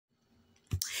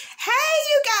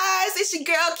it's your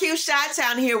girl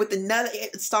qchitown here with another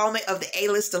installment of the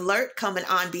A-List Alert coming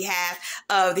on behalf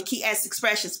of the Key S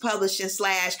Expressions Publishing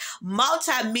 /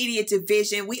 Multimedia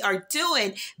Division. We are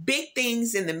doing big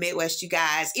things in the Midwest, you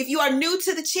guys. If you are new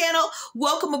to the channel,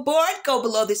 welcome aboard. Go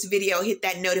below this video, hit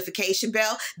that notification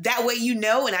bell. That way you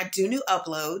know when I do new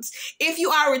uploads. If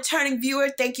you are a returning viewer,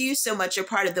 thank you so much. You're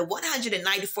part of the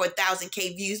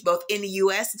 194,000K views both in the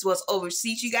US as well as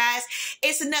overseas, you guys.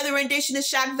 It's another rendition of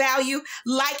Shock Value.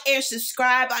 Like,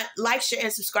 share,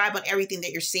 and subscribe on everything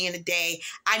that you're seeing today.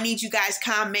 I need you guys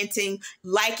commenting,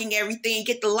 liking everything.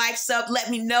 Get the likes up. Let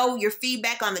me know your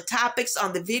feedback on the topics,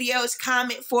 on the videos.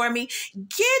 Comment for me.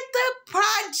 Get the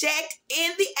project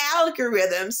in the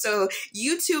algorithm so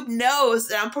YouTube knows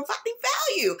that I'm providing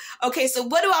value. Okay, so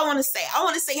what do I want to say? I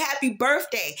want to say happy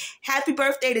birthday. Happy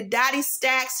birthday to Dottie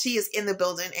Stacks. She is in the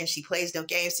building and she plays no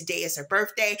games. Today is her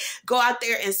birthday. Go out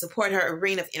there and support her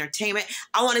arena of entertainment.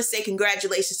 I want to say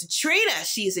congratulations to Trina.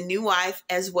 She is a new wife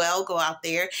as well. Go out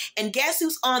there. And guess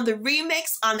who's on the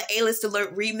remix? On the A-List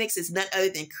Alert remix is none other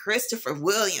than Christopher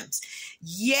Williams.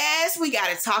 Yes, we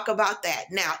got to talk about that.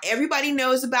 Now, everybody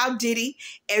knows about Diddy.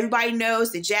 Everybody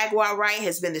knows that Jaguar Wright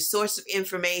has been the source of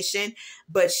information,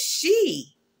 but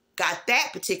she got that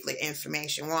particular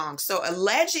information wrong. So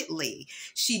allegedly,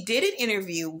 she did an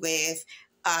interview with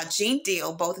Gene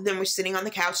Deal. Both of them were sitting on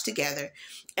the couch together.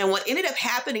 And what ended up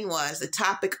happening was the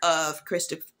topic of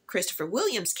Christopher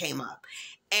Williams came up.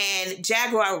 And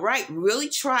Jaguar Wright really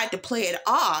tried to play it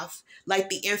off like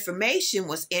the information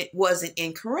wasn't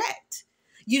incorrect.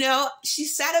 You know, she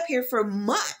sat up here for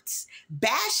months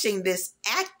bashing this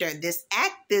actor, this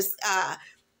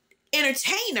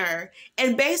entertainer.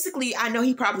 And basically, I know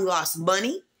he probably lost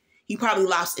money. He probably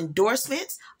lost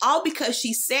endorsements, all because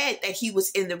she said that he was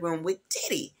in the room with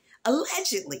Diddy,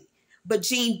 allegedly. But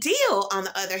Gene Deal, on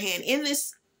the other hand, in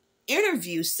this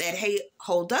interview said, hey,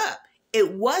 hold up.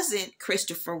 It wasn't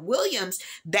Christopher Williams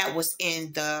that was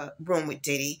in the room with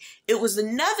Diddy. It was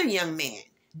another young man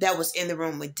that was in the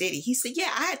room with Diddy. He said,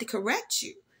 yeah, I had to correct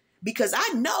you because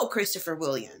I know Christopher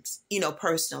Williams, you know,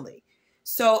 personally.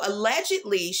 So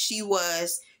allegedly she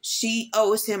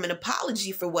owes him an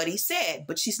apology for what he said,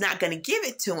 but she's not going to give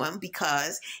it to him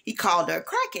because he called her a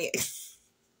crackhead.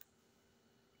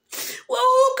 Well,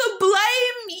 who could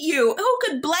blame you? Who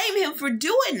could blame him for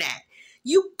doing that?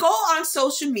 You go on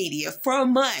social media for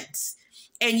months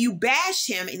and you bash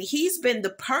him, and he's been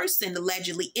the person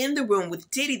allegedly in the room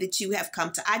with Diddy that you have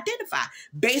come to identify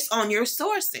based on your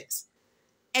sources.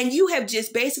 And you have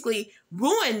just basically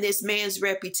ruined this man's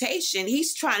reputation.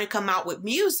 He's trying to come out with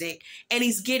music and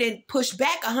he's getting pushed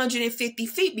back 150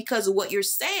 feet because of what you're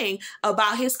saying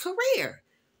about his career.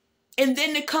 And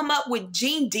then to come up with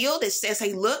Gene Deal that says,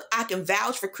 hey, look, I can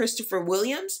vouch for Christopher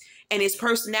Williams and his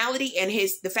personality and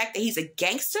the fact that he's a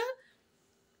gangster.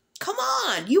 Come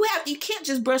on. You can't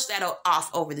just brush that off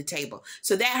over the table.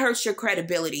 So that hurts your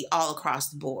credibility all across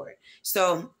the board.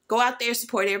 So go out there,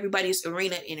 support everybody's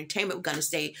arena of entertainment. We're going to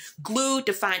stay glued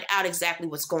to find out exactly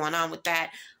what's going on with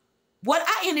that. What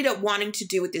I ended up wanting to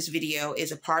do with this video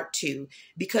is a part 2,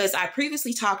 because I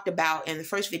previously talked about in the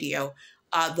first video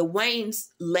the Wayans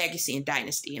legacy and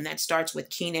dynasty, and that starts with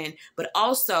Keenen, but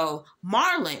also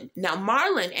Marlon. Now,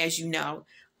 Marlon, as you know,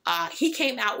 he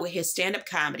came out with his stand-up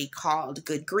comedy called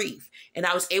Good Grief, and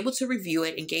I was able to review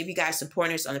it and gave you guys some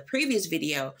pointers on the previous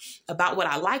video about what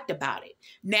I liked about it.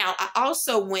 Now, I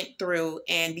also went through,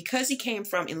 and because he came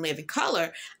from In Living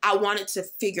Color, I wanted to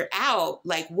figure out,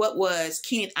 like, what was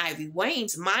Keenen Ivory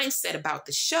Wayans' mindset about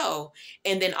the show,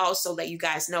 and then also let you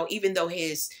guys know, even though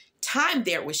his time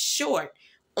there was short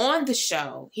on the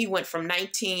show, he went from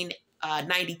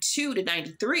 1992 to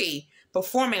 93,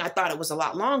 performing. I thought it was a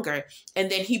lot longer.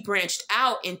 And then he branched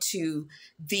out into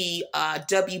the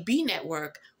WB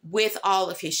network with all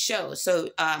of his shows. So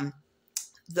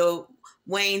the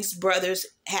Wayans brothers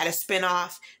had a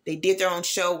spinoff. They did their own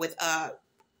show with John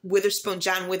Witherspoon,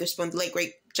 the late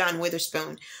great John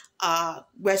Witherspoon,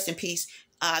 rest in peace.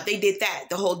 They did that,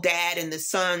 the whole dad and the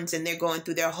sons, and they're going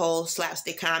through their whole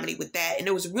slapstick comedy with that. And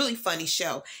it was a really funny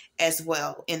show as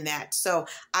well in that. So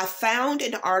I found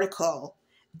an article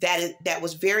that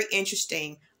was very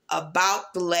interesting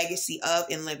about the legacy of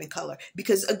In Living Color.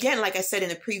 Because again, like I said in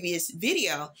the previous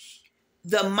video,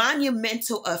 the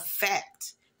monumental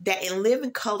effect that In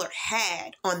Living Color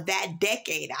had on that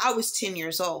decade. I was 10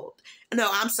 years old. No,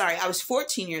 I'm sorry. I was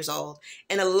 14 years old.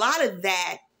 And a lot of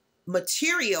that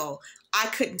material I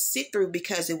couldn't sit through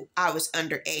because I was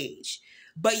underage.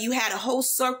 But you had a whole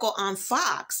circle on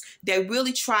Fox that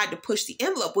really tried to push the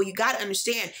envelope. Well, you got to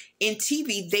understand, in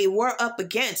TV, they were up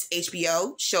against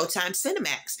HBO, Showtime,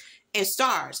 Cinemax. and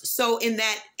stars. So in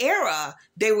that era,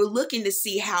 they were looking to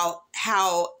see how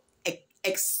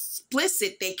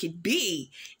explicit they could be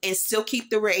and still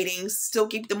keep the ratings, still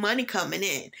keep the money coming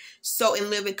in. So In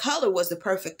Living Color was the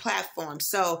perfect platform.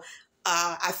 So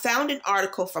I found an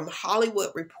article from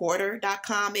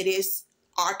HollywoodReporter.com. It is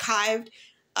archived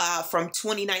from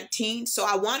 2019. So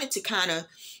I wanted to kind of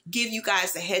give you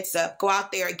guys a heads up. Go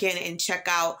out there again and check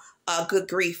out Good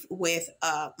Grief with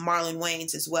Marlon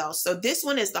Wayans as well. So this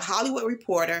one is the Hollywood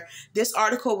Reporter. This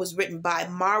article was written by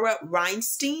Mara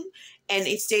Reinstein, and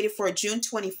it's dated for June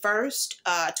 21st,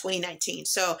 2019.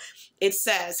 So it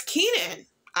says, Keenen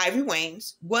Ivory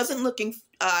Wayans wasn't looking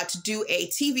to do a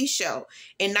TV show.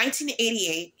 In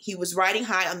 1988, he was riding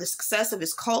high on the success of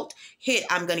his cult hit,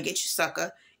 I'm Gonna Get You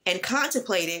Sucker, and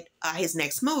contemplated his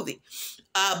next movie.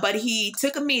 But he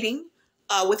took a meeting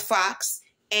with Fox,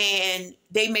 and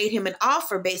they made him an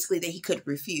offer basically that he couldn't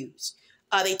refuse.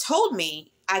 They told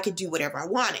me I could do whatever I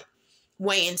wanted.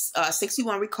 Wayans,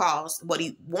 61, recalls what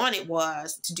he wanted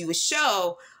was to do a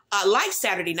show like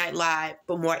Saturday Night Live,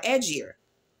 but more edgier.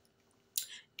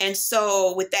 And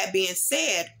so with that being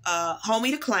said,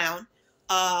 Homie the Clown,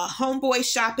 Homeboy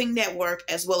Shopping Network,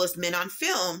 as well as Men on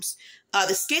Films,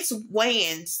 the skits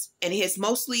Wayans and his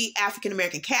mostly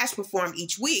African-American cast performed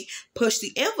each week pushed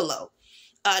the envelope,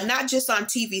 not just on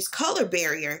TV's color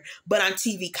barrier, but on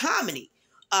TV comedy.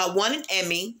 Won an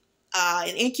Emmy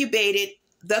and incubated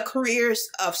the careers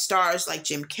of stars like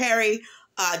Jim Carrey,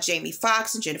 Jamie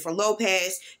Foxx, and Jennifer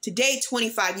Lopez. Today,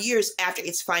 25 years after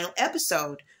its final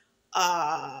episode,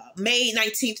 May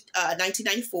 19th,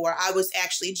 1994, I was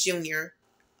actually a junior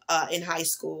in high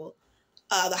school.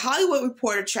 The Hollywood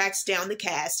Reporter tracks down the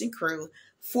cast and crew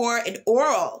for an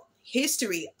oral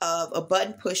history of a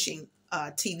button-pushing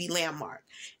TV landmark.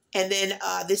 And then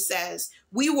this says,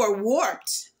 we were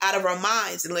warped out of our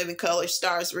minds. In Living Color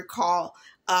stars recall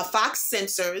Fox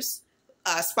censors,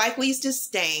 Spike Lee's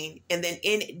disdain, and then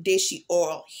in dishy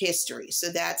oral history. So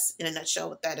that's, in a nutshell,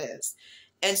 what that is.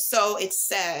 And so it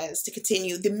says, to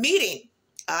continue, the meeting,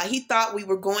 he thought we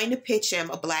were going to pitch him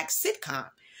a black sitcom.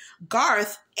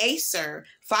 Garth Acer,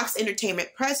 Fox Entertainment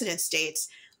president, states,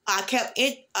 kept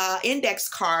index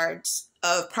cards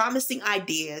of promising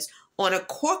ideas on a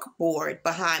cork board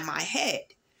behind my head.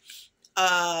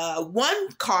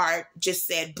 One card just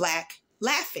said Black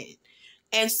Laugh-In.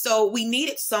 And so we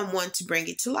needed someone to bring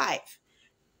it to life.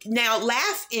 Now,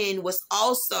 Laugh-In was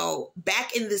also,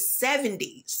 back in the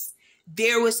 70s,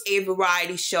 there was a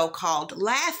variety show called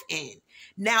Laugh-In.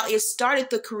 Now, it started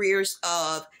the careers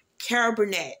of Cara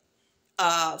Burnett,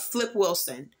 Flip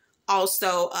Wilson,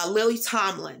 also Lily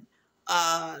Tomlin,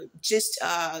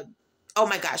 oh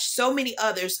my gosh, so many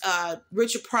others.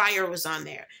 Richard Pryor was on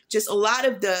there. Just a lot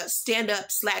of the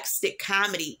stand-up slapstick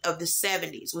comedy of the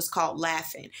 70s was called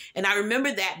Laugh-In. And I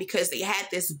remember that because they had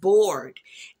this board,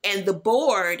 and the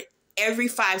board, every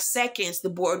 5 seconds, the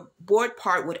board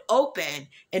part would open,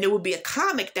 and it would be a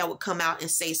comic that would come out and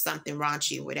say something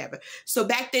raunchy or whatever. So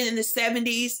back then in the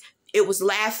 70s, it was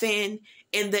Laugh-In.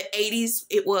 In the 80s,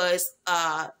 it was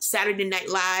Saturday Night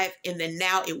Live, and then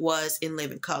now it was In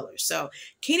Living Color. So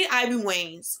Keenen Ivory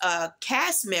Wayans,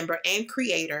 cast member and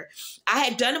creator, I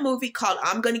had done a movie called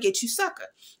I'm Gonna Get You Sucker,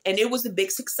 and it was a big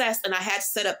success, and I had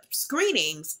set up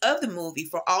screenings of the movie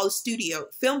for all the studio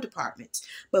film departments,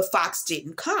 but Fox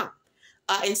didn't come.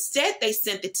 Instead, they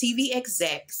sent the TV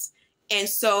execs. And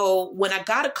so when I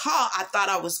got a call, I thought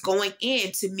I was going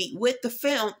in to meet with the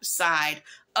film side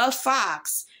of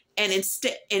Fox, and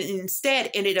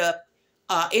instead ended up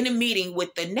in a meeting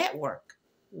with the network.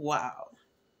 Wow.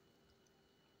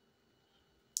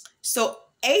 So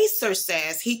Acer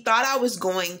says he thought I was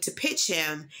going to pitch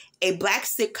him a black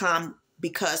sitcom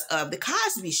because of The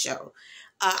Cosby Show.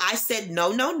 I said,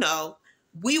 no.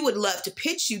 We would love to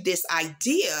pitch you this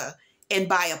idea and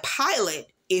buy a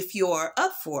pilot if you're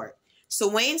up for it. So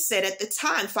Wayne said at the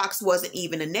time, Fox wasn't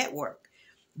even a network.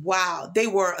 Wow, they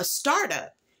were a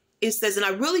startup. It says, and I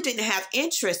really didn't have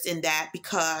interest in that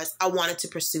because I wanted to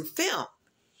pursue film.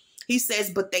 He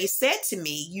says, but they said to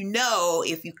me,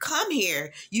 if you come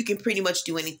here, you can pretty much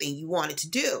do anything you wanted to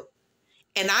do.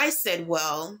 And I said,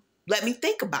 well, let me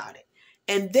think about it.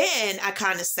 And then I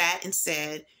kind of sat and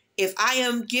said, if I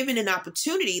am given an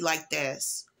opportunity like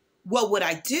this, what would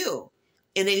I do?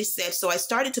 And then he said, so I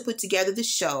started to put together the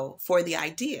show for the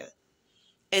idea.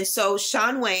 And so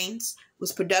Sean Wayans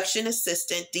was production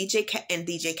assistant,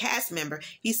 DJ cast member.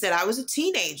 He said, I was a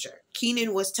teenager.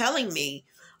 Keenen was telling me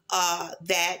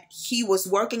that he was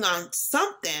working on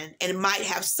something and might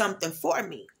have something for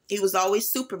me. He was always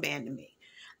Superman to me.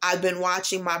 I've been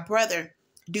watching my brother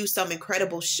do some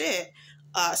incredible shit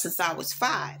since I was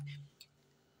 5.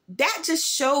 that just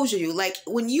shows you, like,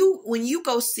 when you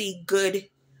go see Good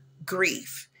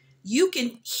Grief, you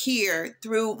can hear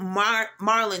through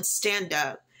Marlon's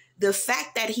stand-up the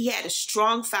fact that he had a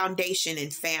strong foundation in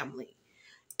family.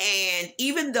 And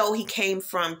even though he came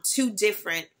from two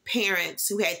different parents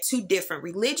who had two different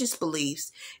religious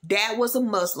beliefs, dad was a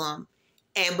Muslim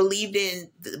and believed in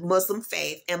the Muslim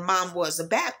faith, and mom was a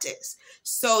Baptist.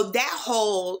 So that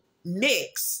whole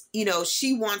mix, you know,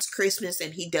 she wants Christmas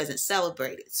and he doesn't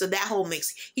celebrate it. So that whole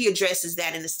mix, he addresses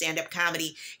that in the stand-up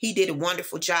comedy. He did a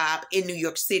wonderful job in New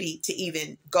York City to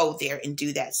even go there and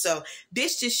do that. So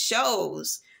this just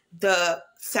shows the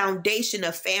foundation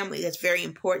of family that's very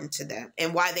important to them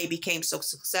and why they became so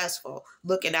successful,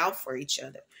 looking out for each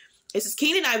other. This is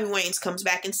Keenan Ivory Wayans comes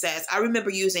back and says, I remember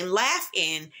using Laugh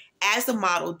In as the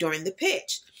model during the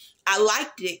pitch. I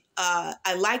liked it.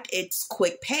 I liked its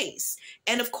quick pace.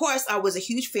 And of course, I was a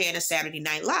huge fan of Saturday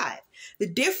Night Live. The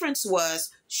difference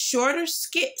was shorter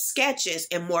sketches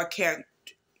and more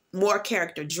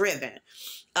character driven.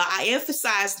 I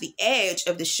emphasized the edge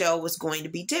of the show was going to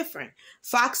be different.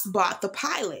 Fox bought the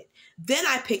pilot. Then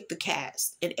I picked the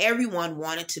cast, and everyone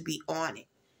wanted to be on it.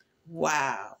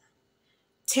 Wow.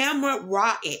 Tamra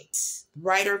Rott,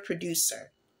 writer,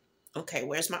 producer. Okay,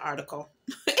 where's my article?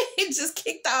 It just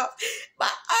kicked off my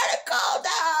article.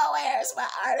 No, where's my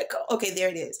article? Okay, there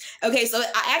it is. Okay, so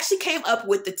I actually came up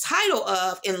with the title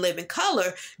of In Living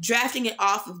Color, drafting it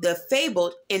off of the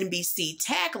fabled NBC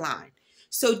tagline.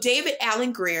 So David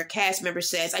Allen Greer, cast member,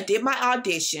 says, I did my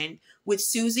audition with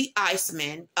Susie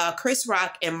Eisman, Chris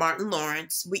Rock, and Martin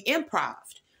Lawrence. We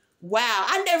improv'd. Wow,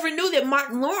 I never knew that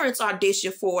Martin Lawrence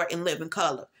auditioned for In Living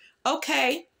Color.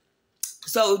 Okay.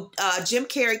 So Jim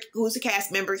Carrey, who's a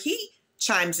cast member, he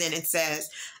chimes in and says,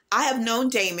 I have known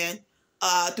Damon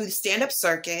through the stand-up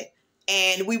circuit,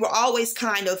 and we were always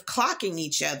kind of clocking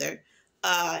each other.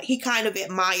 He kind of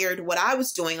admired what I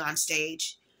was doing on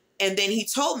stage. And then he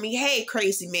told me, hey,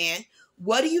 crazy man,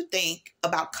 what do you think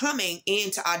about coming in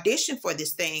to audition for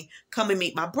this thing? Come and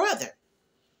meet my brother.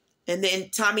 And then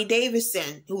Tommy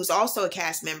Davidson, who was also a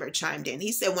cast member, chimed in.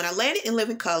 He said, when I landed in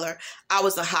Living Color, I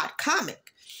was a hot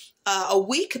comic. A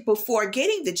week before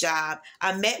getting the job,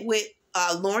 I met with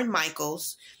Lorne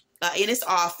Michaels in his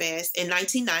office in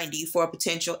 1990 for a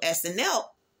potential SNL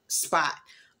spot.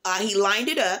 He lined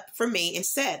it up for me and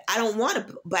said, I don't want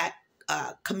a black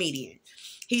comedian.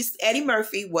 Eddie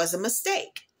Murphy was a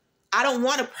mistake. I don't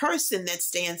want a person that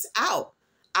stands out.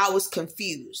 I was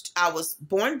confused. I was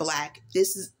born black.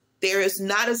 There is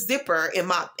not a zipper in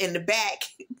the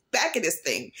back of this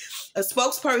thing. A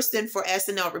spokesperson for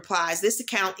SNL replies, this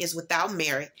account is without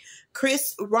merit.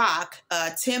 Chris Rock,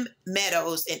 Tim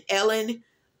Meadows, and Ellen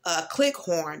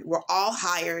Clickhorn were all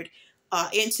hired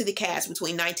into the cast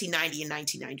between 1990 and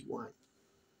 1991.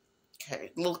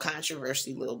 Okay, a little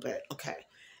controversy, a little bit. Okay.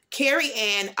 Carrie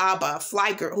Ann Abba,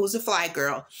 fly girl, who's a fly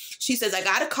girl, she says, I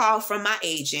got a call from my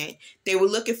agent. They were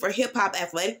looking for hip-hop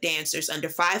athletic dancers under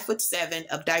 5'7"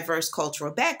 of diverse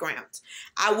cultural backgrounds.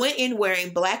 I went in wearing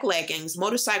black leggings,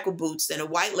 motorcycle boots, and a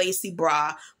white lacy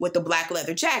bra with a black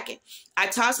leather jacket. I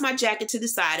tossed my jacket to the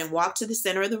side and walked to the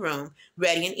center of the room,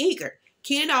 ready and eager.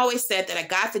 Keenan always said that I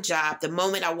got the job the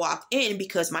moment I walked in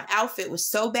because my outfit was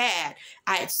so bad.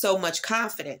 I had so much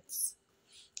confidence.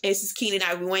 This is Keenan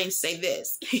Ivory Wayans say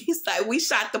this. He's like, we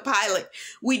shot the pilot.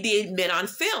 We did Men on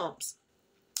Films,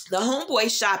 the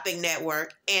Homeboy Shopping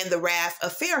Network, and The Wrath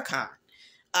of Farrakhan,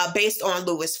 based on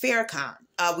Louis Farrakhan.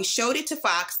 We showed it to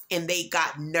Fox, and they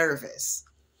got nervous.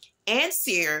 And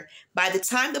Sear, by the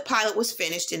time the pilot was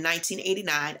finished in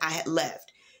 1989, I had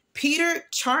left. Peter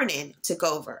Charnin took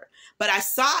over. But I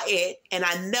saw it, and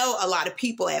I know a lot of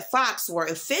people at Fox were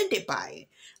offended by it.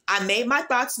 I made my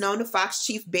thoughts known to Fox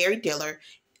chief Barry Diller,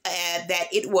 that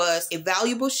it was a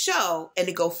valuable show and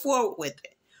to go forward with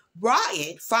it.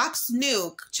 Riot, Fox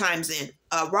knew, chimes in.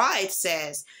 Riot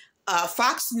says,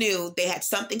 Fox knew they had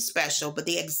something special, but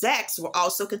the execs were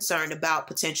also concerned about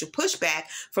potential pushback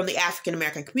from the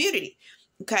African-American community.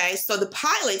 Okay, so the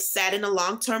pilot sat in a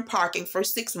long-term parking for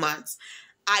 6 months.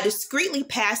 I discreetly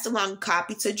passed along a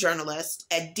copy to a journalist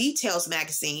at Details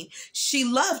magazine. She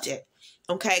loved it.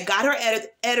 Okay, got her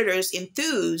editors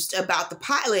enthused about the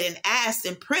pilot and asked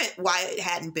in print why it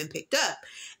hadn't been picked up.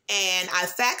 And I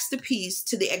faxed the piece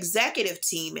to the executive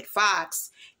team at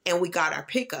Fox, and we got our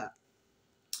pickup.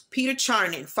 Peter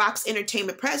Charnin, Fox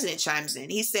Entertainment president, chimes in.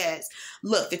 He says,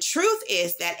 look, the truth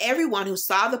is that everyone who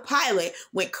saw the pilot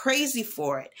went crazy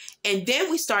for it. And then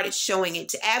we started showing it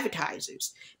to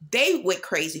advertisers. They went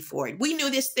crazy for it. We knew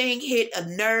this thing hit a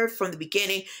nerve from the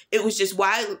beginning. It was just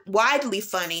widely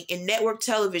funny, and network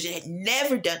television had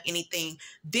never done anything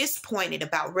this pointed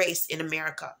about race in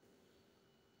America.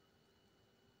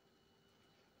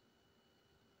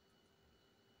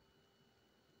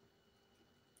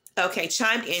 okay,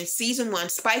 chimed in, season 1,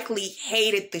 Spike Lee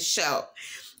hated the show.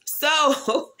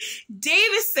 So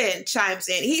Davison chimes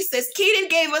in. He says, Keaton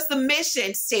gave us the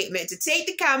mission statement to take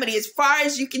the comedy as far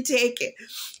as you can take it.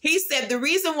 He said, the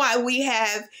reason why we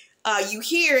have you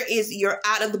here is you're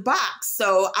out of the box.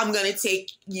 So I'm going to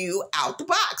take you out the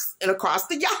box and across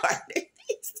the yard.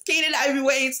 Keaton Ivory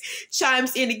Wayans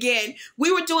chimes in again.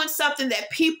 We were doing something that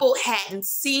people hadn't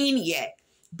seen yet.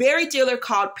 Barry Diller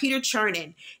called Peter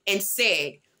Chernin and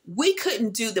said, we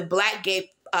couldn't do the black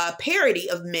gay parody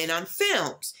of men on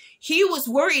films. He was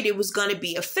worried it was going to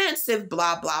be offensive,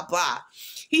 blah, blah, blah.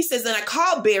 He says, and I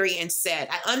called Barry and said,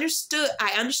 I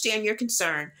understand your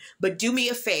concern, but do me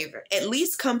a favor. At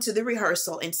least come to the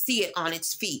rehearsal and see it on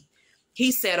its feet.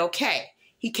 He said, okay.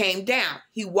 He came down.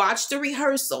 He watched the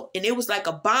rehearsal, and it was like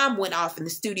a bomb went off in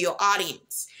the studio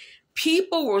audience.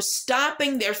 People were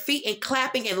stomping their feet and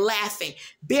clapping and laughing.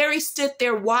 Barry stood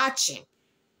there watching.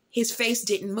 His face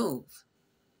didn't move.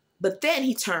 But then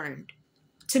he turned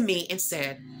to me and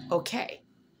said, okay.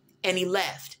 And he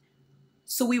left.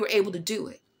 So we were able to do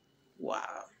it.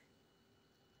 Wow.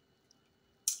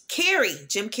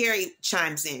 Jim Carrey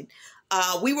chimes in.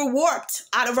 We were warped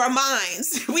out of our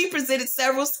minds. We presented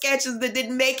several sketches that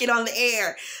didn't make it on the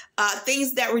air.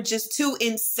 Things that were just too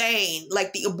insane,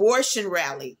 like the abortion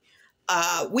rally.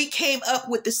 We came up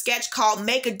with the sketch called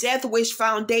Make a Death Wish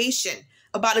Foundation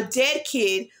about a dead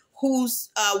kid whose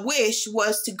wish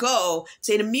was to go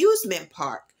to an amusement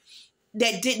park.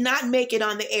 That did not make it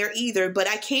on the air either, but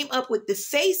I came up with the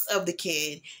face of the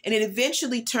kid, and it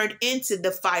eventually turned into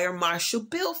the Fire Marshal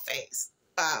Bill face.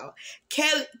 Wow.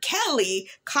 Kelly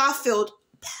Caulfield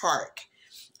Park,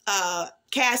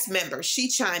 cast member, she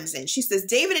chimes in. She says,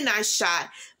 David and I shot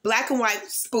black and white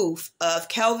spoof of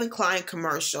Calvin Klein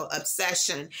commercial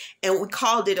Obsession, and we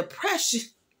called it Oppression.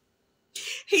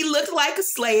 He looked like a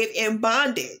slave in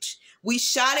bondage. We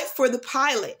shot it for the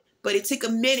pilot, but it took a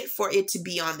minute for it to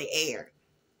be on the air.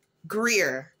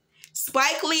 Greer.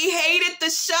 Spike Lee hated the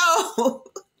show.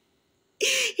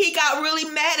 He got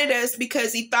really mad at us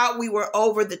because he thought we were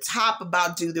over the top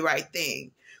about Do the Right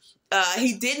Thing.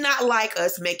 He did not like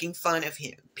us making fun of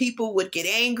him. People would get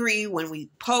angry when we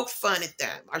poked fun at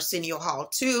them. Arsenio Hall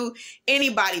too.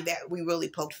 Anybody that we really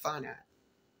poked fun at.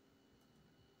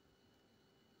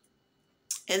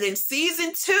 And then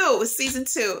season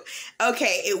two.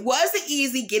 Okay, it wasn't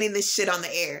easy getting this shit on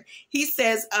the air. He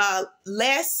says,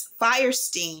 Les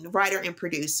Firestein, writer and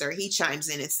producer, he chimes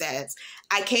in and says,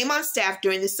 I came on staff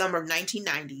during the summer of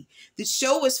 1990. The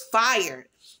show was fired.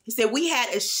 He said, we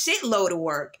had a shitload of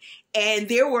work and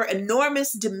there were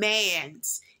enormous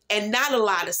demands and not a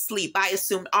lot of sleep. I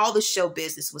assumed all the show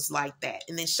business was like that.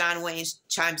 And then Sean Wayans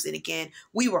chimes in again.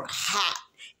 We were hot.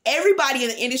 Everybody in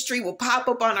the industry will pop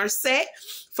up on our set,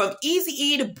 from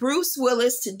Eazy-E to Bruce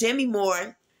Willis to Demi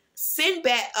Moore.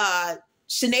 Sinbad,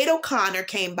 Sinead O'Connor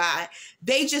came by.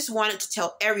 They just wanted to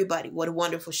tell everybody what a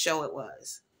wonderful show it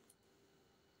was.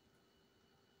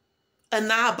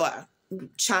 Anaba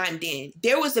chimed in.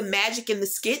 There was a magic in the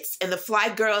skits, and the Fly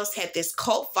Girls had this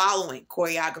cult following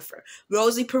choreographer.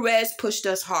 Rosie Perez pushed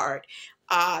us hard.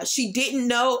 She didn't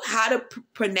know how to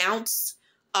pronounce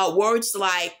words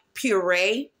like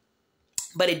puree,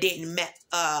 but it didn't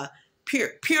matter.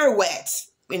 Pirouette,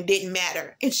 and didn't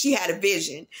matter. And she had a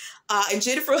vision. And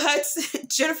Jennifer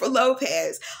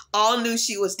Lopez, all knew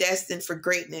she was destined for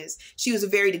greatness. She was a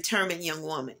very determined young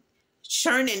woman.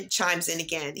 Chernin chimes in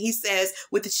again. He says,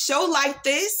 with a show like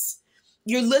this,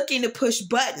 you're looking to push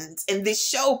buttons, and this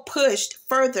show pushed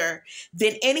further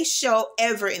than any show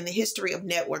ever in the history of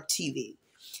network TV.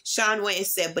 Sean Wayans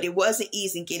said, but it wasn't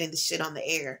easy getting the shit on the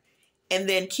air. And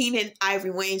then Keaton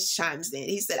Ivory Wayans chimes in.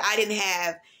 He said, I didn't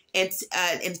have an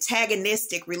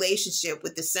antagonistic relationship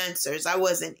with the censors. I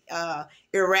wasn't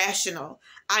irrational.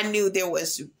 I knew there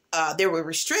were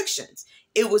restrictions.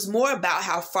 It was more about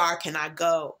how far can I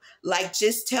go? Like,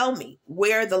 just tell me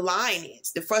where the line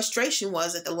is. The frustration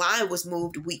was that the line was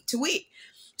moved week to week.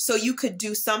 So you could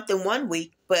do something one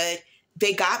week, but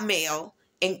they got mail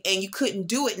and you couldn't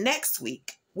do it next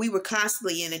week. We were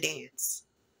constantly in a dance.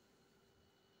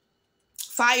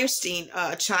 Firestein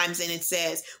chimes in and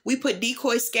says, we put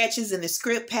decoy sketches in the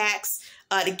script packs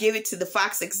to give it to the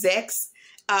Fox execs.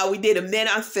 We did a Men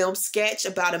on Film sketch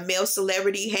about a male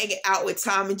celebrity hanging out with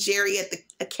Tom and Jerry at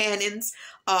the Cannons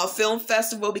Film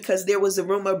Festival because there was a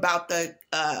rumor about the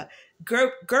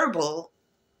gerbil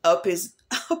up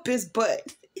his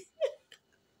butt.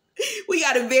 We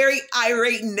got a very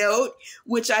irate note,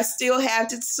 which I still have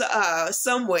to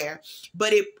somewhere,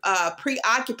 but it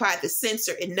preoccupied the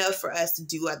censor enough for us to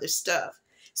do other stuff.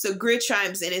 So Grid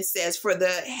chimes in and says, for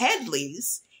the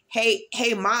Headleys,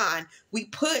 hey man, we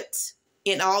put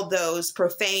in all those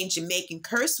profane Jamaican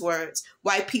curse words,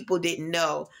 white people didn't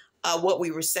know what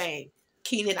we were saying.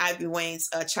 Keenan Ivory Wayans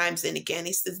chimes in again.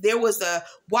 He says, there was a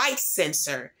white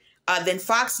censor. Then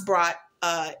Fox brought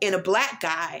in a black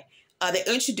guy that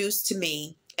introduced to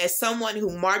me as someone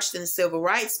who marched in the civil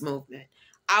rights movement.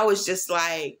 I was just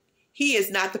like, he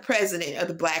is not the president of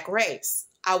the black race.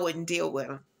 I wouldn't deal with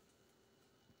him.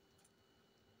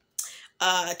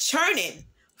 Churning.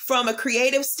 From a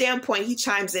creative standpoint, he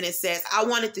chimes in and says, I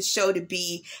wanted the show to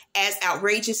be as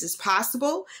outrageous as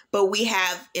possible, but we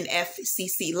have an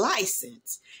FCC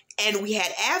license and we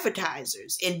had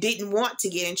advertisers and didn't want to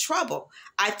get in trouble.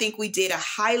 I think we did a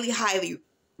highly, highly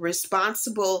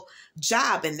responsible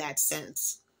job in that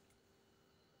sense.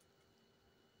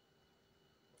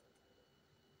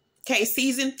 Okay,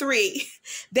 season 3,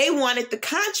 they wanted the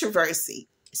controversy.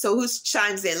 So who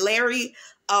chimes in? Larry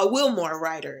Wilmore,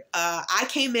 writer. I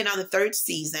came in on the 3rd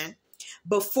season.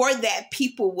 Before that,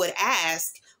 people would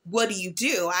ask, what do you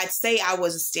do? I'd say I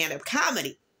was a stand-up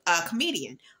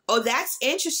comedian. Oh, that's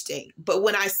interesting. But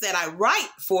when I said I write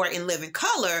for In Living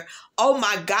Color, oh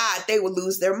my God, they would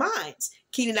lose their minds.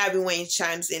 Keenan Ivory Wayans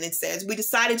chimes in and says, we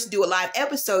decided to do a live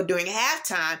episode during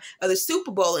halftime of the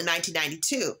Super Bowl in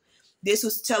 1992. This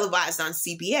was televised on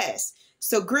CBS.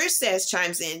 So Greer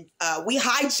chimes in, we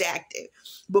hijacked it.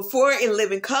 Before In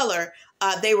Living Color,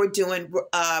 they were doing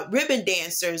ribbon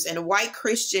dancers and a white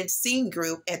Christian sing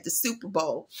group at the Super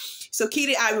Bowl. So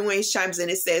Keenan Ivory Wayans chimes in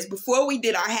and says, before we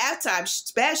did our halftime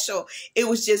special, it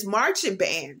was just marching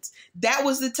bands. That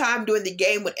was the time during the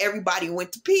game when everybody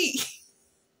went to pee.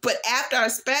 But after our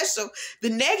special, the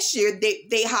next year,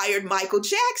 they hired Michael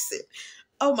Jackson.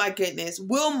 Oh my goodness.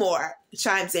 Wilmore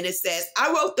chimes in and says,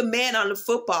 I wrote the Man on the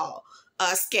Football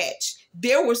sketch.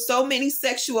 There were so many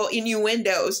sexual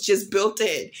innuendos just built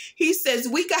in. He says,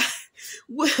 we got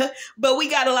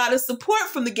a lot of support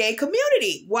from the gay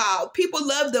community. Wow, people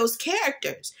love those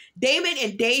characters. Damon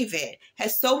and David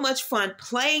had so much fun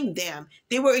playing them.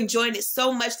 They were enjoying it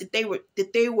so much that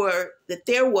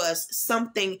there was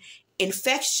something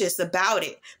infectious about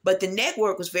it. But the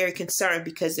network was very concerned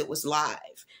because it was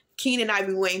live. Keenan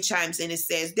Ivory Wayans chimes in and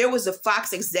says, there was a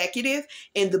Fox executive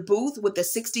in the booth with a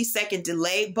 60-second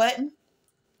delay button.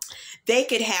 They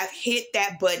could have hit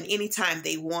that button anytime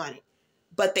they wanted,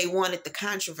 but they wanted the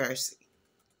controversy.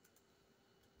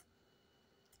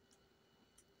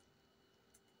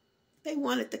 They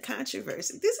wanted the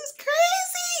controversy. This is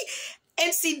crazy.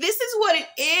 And see, this is what it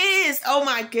is. Oh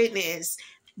my goodness.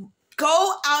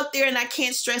 Go out there, and I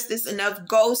can't stress this enough,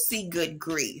 go see Good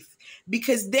Grief.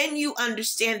 Because then you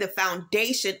understand the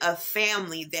foundation of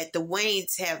family that the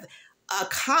Wayans have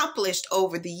accomplished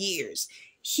over the years.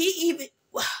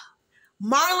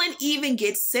 Marlon even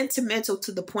gets sentimental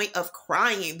to the point of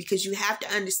crying, because you have to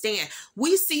understand,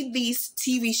 we see these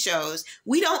TV shows,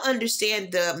 we don't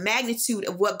understand the magnitude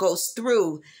of what goes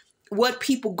through, what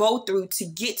people go through to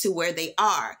get to where they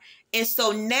are. And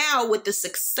so now with the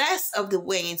success of the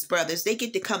Wayans brothers, they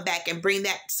get to come back and bring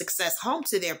that success home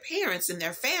to their parents and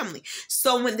their family.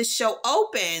 So when the show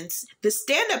opens, the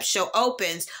stand-up show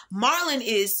opens, Marlon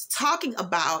is talking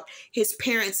about his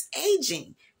parents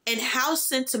aging. And how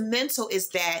sentimental is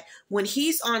that when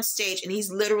he's on stage and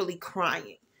he's literally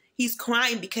crying. He's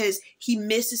crying because he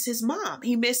misses his mom.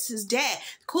 He misses his dad.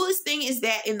 The coolest thing is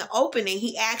that in the opening,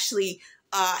 he actually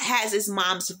has his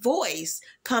mom's voice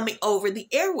coming over the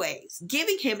airways,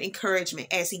 giving him encouragement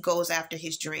as he goes after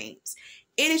his dreams.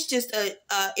 It is just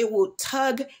it will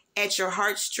tug at your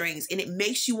heartstrings, and it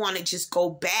makes you want to just go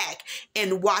back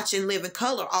and watch In Living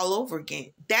Color all over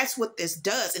again. That's what this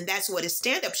does, and that's what his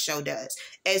stand-up show does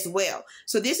as well.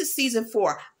 So this is season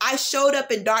 4. I showed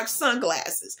up in dark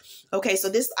sunglasses. Okay, so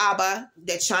this Abba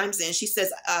that chimes in, she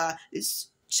says, Abba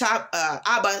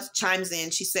chimes in.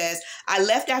 She says, I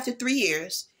left after 3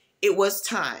 years. It was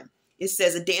time. It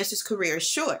says a dancer's career is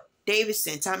short.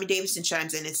 Tommy Davidson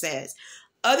chimes in and says,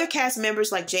 other cast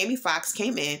members like Jamie Foxx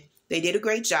came in. They did a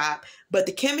great job, but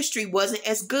the chemistry wasn't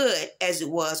as good as it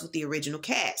was with the original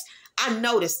cast. I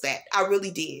noticed that. I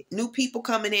really did. New people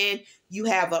coming in. You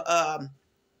have a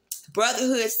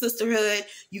brotherhood, sisterhood.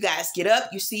 You guys get up.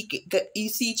 You see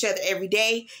each other every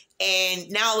day. And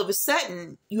now all of a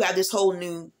sudden, you have this whole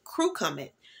new crew coming.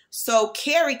 So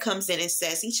Carrie comes in and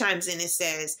says, he chimes in and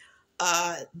says,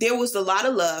 there was a lot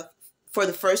of love for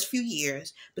the first few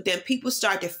years, but then people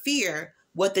start to fear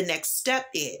what the next step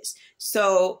is.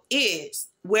 So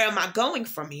where am I going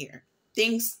from here?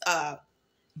 Things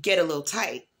get a little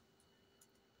tight.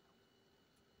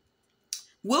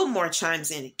 Wilmore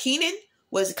chimes in. Keenan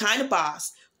was the kind of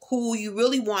boss who you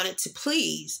really wanted to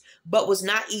please, but was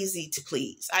not easy to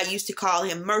please. I used to call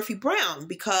him Murphy Brown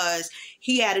because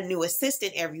he had a new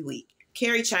assistant every week.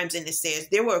 Carrie chimes in and says,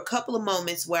 there were a couple of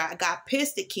moments where I got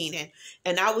pissed at Keenan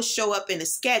and I would show up in a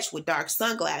sketch with dark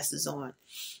sunglasses on.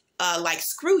 Like,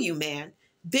 screw you, man.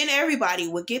 Then everybody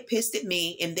would get pissed at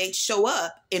me and they'd show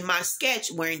up in my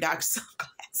sketch wearing dark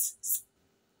sunglasses.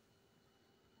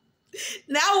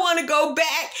 Now I want to go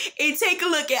back and take a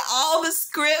look at all the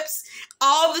scripts,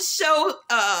 all the show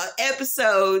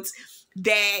episodes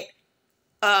that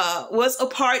was a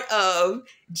part of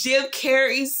Jim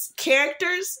Carrey's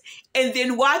characters, and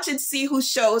then watch and see who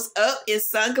shows up in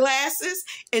sunglasses.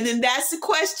 And then that's the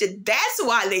question. That's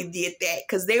why they did that,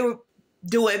 because they were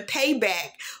doing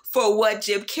payback for what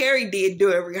Jim Carrey did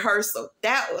during rehearsal.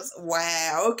 That was,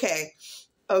 wow.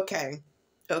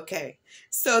 Okay.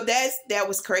 So that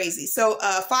was crazy. So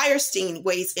Firestein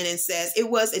weighs in and says, it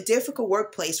was a difficult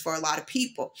workplace for a lot of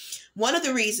people. One of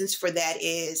the reasons for that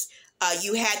is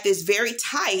you had this very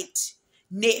tight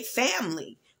knit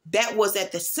family that was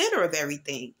at the center of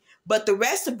everything. But the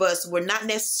rest of us were not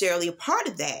necessarily a part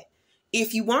of that.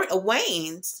 If you weren't a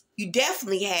Wayans, you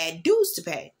definitely had dues to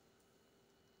pay.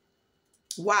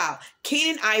 Wow.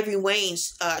 Keenen Ivory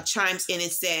Wayans chimes in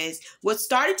and says, what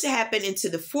started to happen into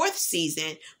the 4th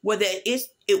season was that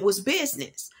it was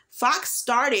business. Fox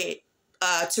started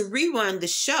to rerun the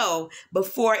show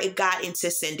before it got into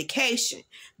syndication.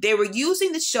 They were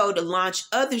using the show to launch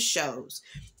other shows,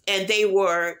 and they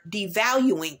were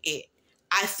devaluing it.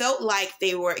 I felt like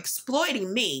they were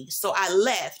exploiting me, so I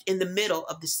left in the middle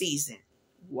of the season.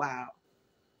 Wow.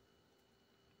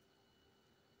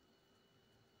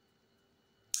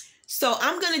 So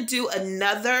I'm going to do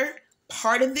another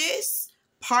part of this.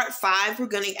 Part 5, we're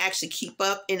going to actually keep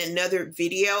up in another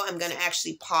video. I'm going to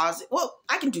actually pause it. Well,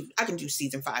 I can do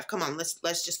season 5. Come on,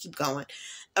 let's just keep going.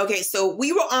 Okay, so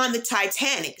we were on the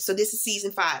Titanic. So this is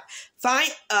season 5.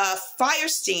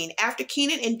 Firestein, after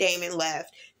Keenen and Damon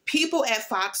left, people at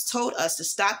Fox told us to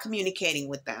stop communicating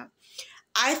with them.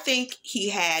 I think he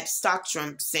had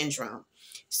Stockholm syndrome.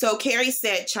 So Carrie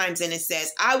chimes in and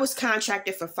says, I was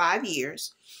contracted for 5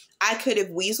 years. I could have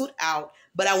weaseled out,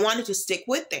 but I wanted to stick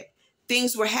with it.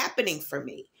 Things were happening for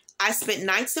me. I spent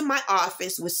nights in my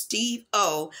office with Steve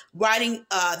O writing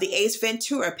the Ace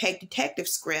Ventura Peg Detective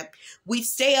script. We'd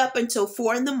stay up until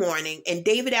 4 in the morning, and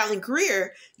David Alan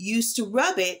Grier used to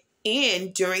rub it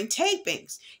in during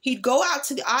tapings. He'd go out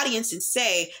to the audience and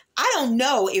say, I don't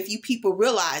know if you people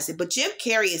realize it, but Jim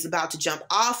Carrey is about to jump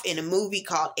off in a movie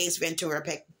called Ace Ventura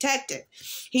Peg Detective.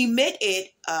 He meant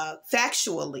it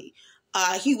factually.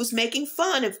 He was making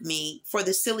fun of me for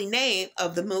the silly name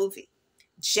of the movie.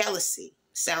 Jealousy.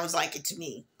 Sounds like it to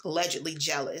me. Allegedly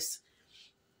jealous.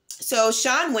 So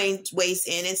Sean Wayans weighs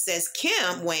in and says,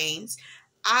 Kim Wayans,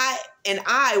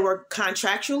 I were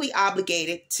contractually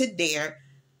obligated to dare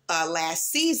last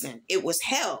season. It was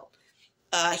hell.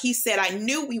 He said, I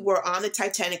knew we were on the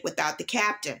Titanic without the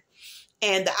captain.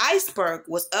 And the iceberg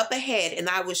was up ahead and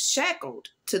I was shackled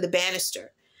to the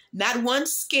banister. Not one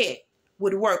skit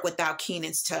would work without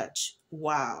Keenan's touch.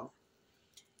 Wow.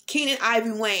 Keenen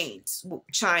Ivory Wayans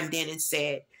chimed in and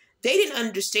said, they didn't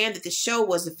understand that the show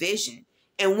was a vision.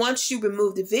 And once you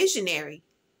remove the visionary,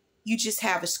 you just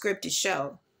have a scripted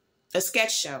show, a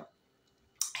sketch show.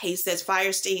 He says,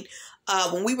 Firestein,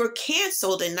 when we were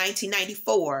canceled in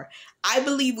 1994, I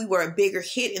believe we were a bigger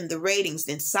hit in the ratings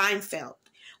than Seinfeld.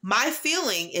 My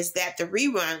feeling is that the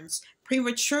reruns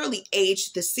prematurely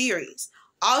aged the series.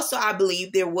 Also, I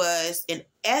believe there was an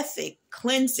ethic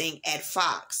cleansing at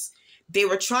Fox. They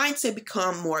were trying to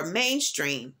become more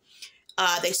mainstream.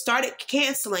 They started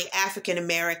canceling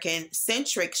African-American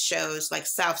centric shows like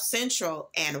South Central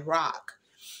and Rock.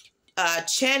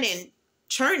 Chernin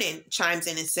chimes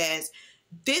in and says,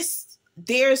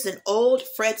 there's an old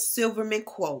Fred Silverman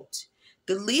quote,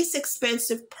 the least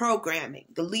expensive programming,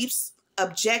 the least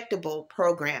objectable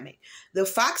programming. The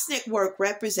Fox network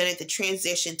represented the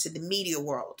transition to the media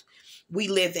world we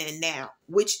live in now,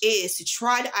 which is to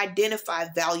try to identify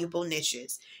valuable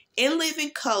niches. In Living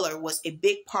Color was a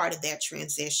big part of that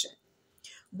transition.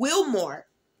 Wilmore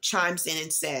chimes in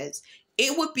and says,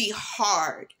 it would be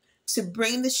hard to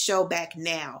bring the show back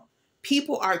now.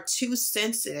 People are too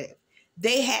sensitive.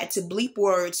 They had to bleep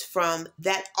words from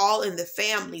that All in the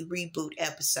Family reboot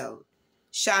episode.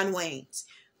 Sean Wayans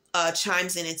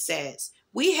chimes in and says,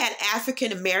 we had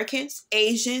African Americans,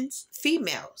 Asians,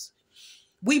 females.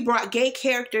 We brought gay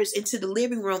characters into the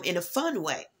living room in a fun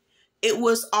way. It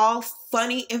was all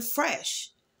funny and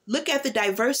fresh. Look at the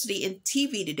diversity in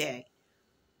TV today.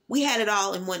 We had it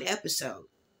all in one episode.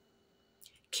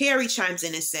 Carrie chimes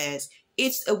in and says,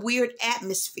 it's a weird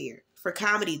atmosphere. for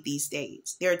comedy these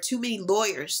days. There are too many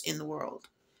lawyers in the world.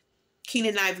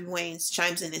 Keenan Ivory Wayans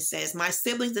chimes in and says, my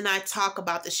siblings and I talk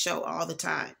about the show all the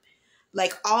time.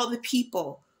 Like all the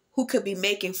people who could be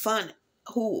making fun,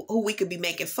 who we could be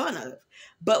making fun of,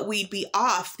 but we'd be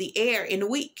off the air in a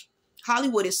week.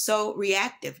 Hollywood is so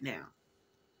reactive now.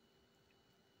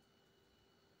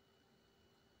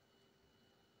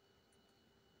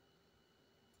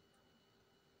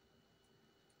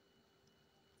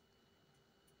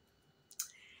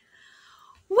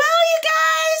 Well, you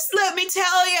guys, let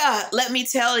me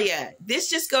tell you, this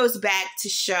just goes back to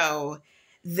show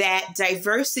that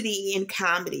diversity in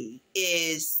comedy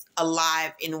is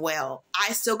alive and well.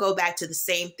 I still go back to the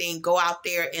same thing. Go out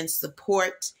there and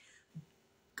support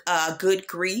Good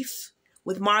Grief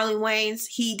with Marlon Wayans.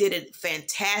 He did a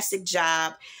fantastic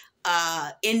job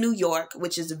in New York,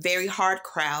 which is a very hard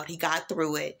crowd. He got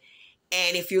through it.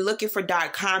 And if you're looking for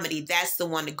dark comedy, that's the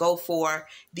one to go for.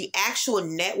 The actual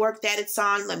network that it's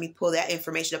on, let me pull that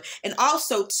information up. And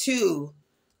also, too,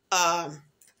 I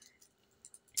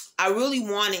really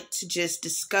wanted to just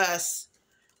discuss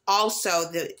also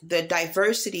the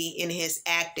diversity in his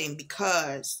acting,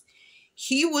 because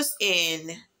he was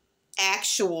in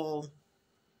actual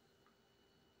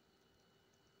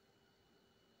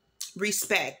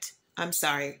Respect. I'm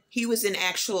sorry. He was in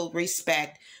actual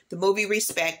Respect, the movie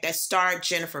Respect, that starred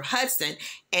Jennifer Hudson,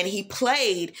 and he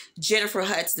played Jennifer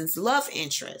Hudson's love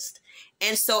interest.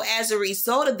 And so as a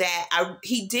result of that,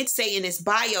 he did say in his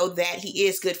bio that he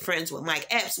is good friends with Mike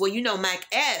Epps. Well, you know, Mike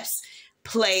Epps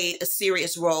played a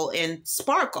serious role in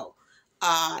Sparkle.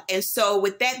 And so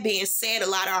with that being said, a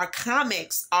lot of our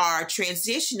comics are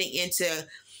transitioning into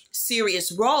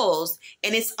serious roles,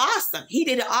 and it's awesome. He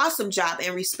did an awesome job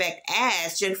in Respect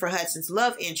as Jennifer Hudson's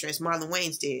love interest, Marlon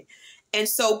Wayans did. And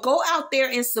so go out there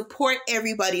and support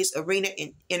everybody's arena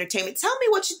in entertainment. Tell me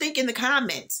what you think in the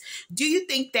comments. Do you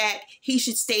think that he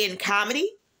should stay in comedy?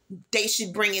 They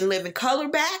should bring in Living Color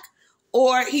back?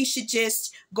 Or he should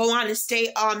just go on and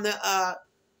stay on the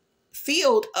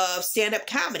field of stand-up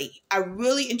comedy? I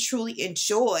really and truly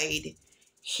enjoyed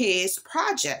his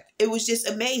project. It was just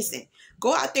amazing.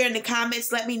 Go out there in the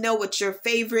comments. Let me know what your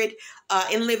favorite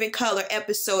In Living Color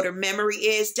episode or memory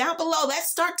is down below. Let's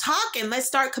start talking. Let's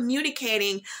start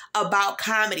communicating about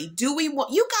comedy. Do we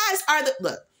want, you guys are the,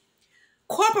 look,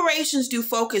 corporations do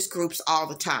focus groups all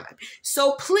the time.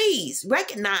 So please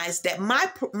recognize that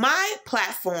my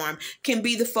platform can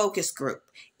be the focus group.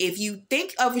 If you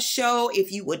think of a show,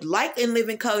 if you would like In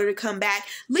Living Color to come back,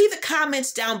 leave the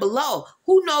comments down below.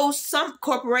 Who knows, some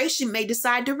corporation may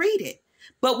decide to read it.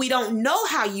 But we don't know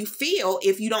how you feel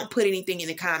if you don't put anything in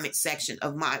the comment section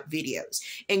of my videos.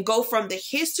 And go from the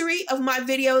history of my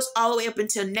videos all the way up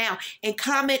until now and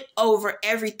comment over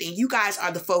everything. You guys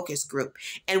are the focus group.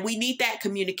 And we need that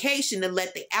communication to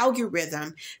let the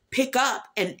algorithm pick up.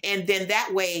 And then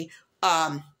that way,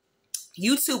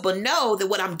 YouTube will know that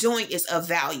what I'm doing is of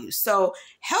value. So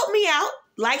help me out.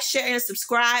 Like, share, and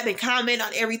subscribe, and comment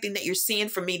on everything that you're seeing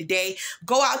from me today.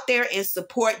 Go out there and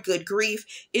support Good Grief.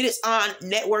 It is on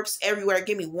networks everywhere.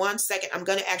 Give me 1 second. I'm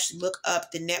going to actually look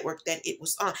up the network that it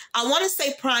was on. I want to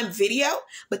say Prime Video,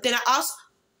 but then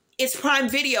it's Prime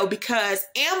Video because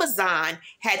Amazon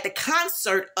had the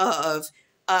concert of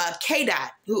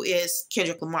K-Dot, who is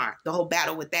Kendrick Lamar, the whole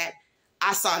battle with that.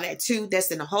 I saw that too.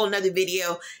 That's in a whole nother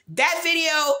video. That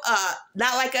video,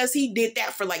 Not Like Us, he did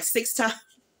that for like 6 times.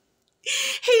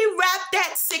 He rapped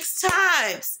that 6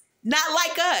 times. Not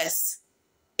Like Us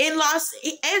in Los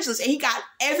Angeles. And he got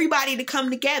everybody to come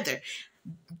together.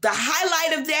 The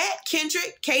highlight of that,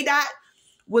 Kendrick, K-Dot,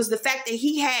 was the fact that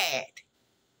he had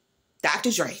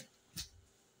Dr. Dre.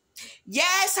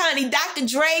 Yes, honey, Dr.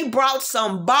 Dre brought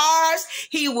some bars.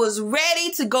 He was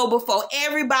ready to go before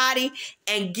everybody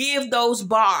and give those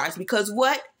bars. Because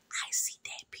what? I see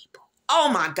dead people. Oh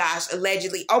my gosh,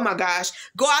 allegedly. Oh my gosh.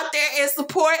 Go out there and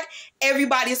support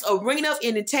everybody's arena of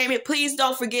entertainment. Please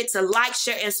don't forget to like,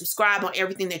 share, and subscribe on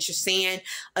everything that you're seeing.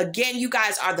 Again, you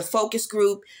guys are the focus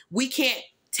group. We can't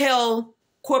tell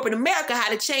corporate America how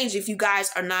to change if you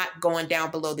guys are not going down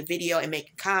below the video and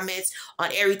making comments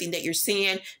on everything that you're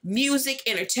seeing. Music,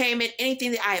 entertainment,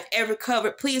 anything that I have ever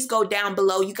covered, please go down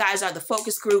below. You guys are the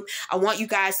focus group. I want you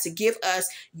guys to give us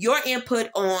your input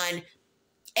on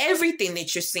everything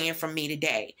that you're seeing from me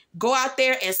today. Go out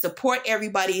there and support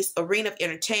everybody's arena of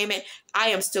entertainment. I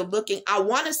am still looking. I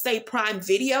want to say Prime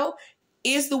Video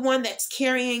is the one that's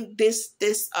carrying this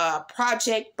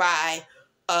project by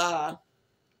Marlon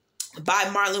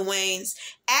Wayans.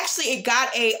 Actually, it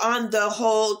got a, on the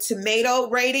whole tomato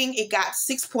rating, it got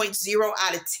 6.0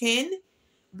 out of 10.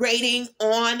 rating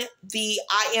on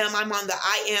I'm on the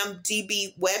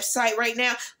IMDb website right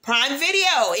now. Prime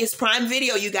Video. It's Prime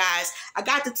Video, you guys. I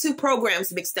got the two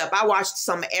programs mixed up. I watched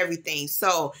some of everything.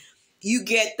 So you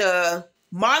get the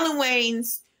Marlon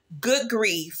Wayans Good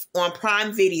Grief on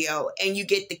Prime Video, and you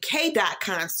get the K-Dot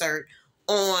concert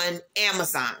on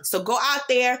Amazon. So go out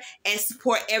there and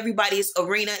support everybody's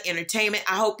arena entertainment.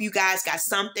 I hope you guys got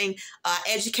something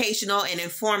educational and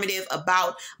informative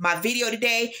about my video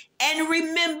today. And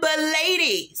remember,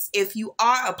 ladies, if you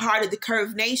are a part of the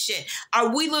Curve Nation,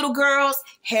 are we little girls?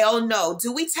 Hell no.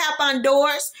 Do we tap on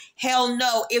doors? Hell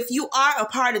no. If you are a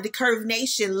part of the Curve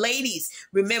Nation, ladies,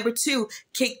 remember to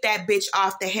kick that bitch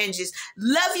off the hinges.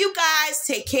 Love you guys.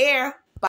 Take care.